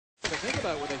think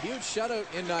about it, with a huge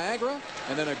shutout in Niagara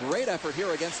and then a great effort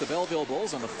here against the Belleville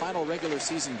Bulls on the final regular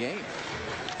season game,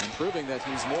 and proving that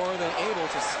he's more than able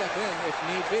to step in if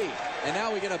need be. And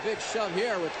now we get a big shove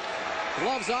here with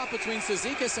gloves off between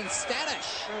Cizikas and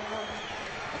Stanisz.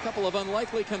 A couple of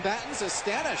unlikely combatants as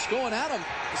Stanisz going at him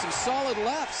with some solid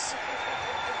lefts.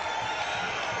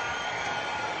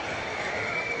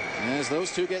 As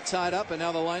those two get tied up, and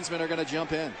now the linesmen are going to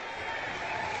jump in.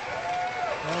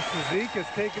 Well,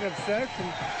 Cizikas taking obsession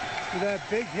to that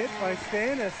big hit by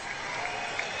Stanisz.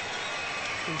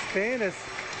 And Stanisz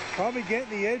probably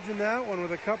getting the edge in that one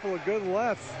with a couple of good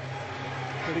lefts.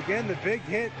 But again, the big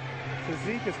hit,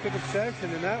 Cizikas took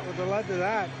obsession, and that led to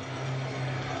that.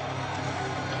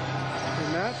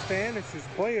 And Matt Stanish's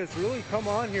play has really come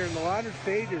on here in the latter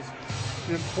stages.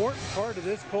 An important part of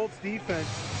this Colts defense.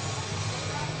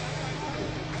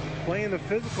 Playing the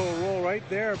physical role right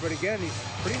there, but again, he's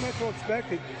pretty much well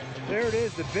expected. There it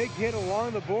is, the big hit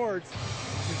along the boards.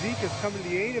 Cizikas coming to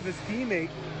the aid of his teammate.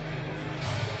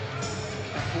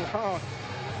 Wow.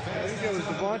 I think it was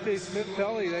Devontae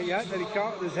Smith-Pelly that he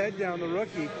caught with his head down, the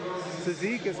rookie.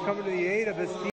 Cizikas coming to the aid of his teammate.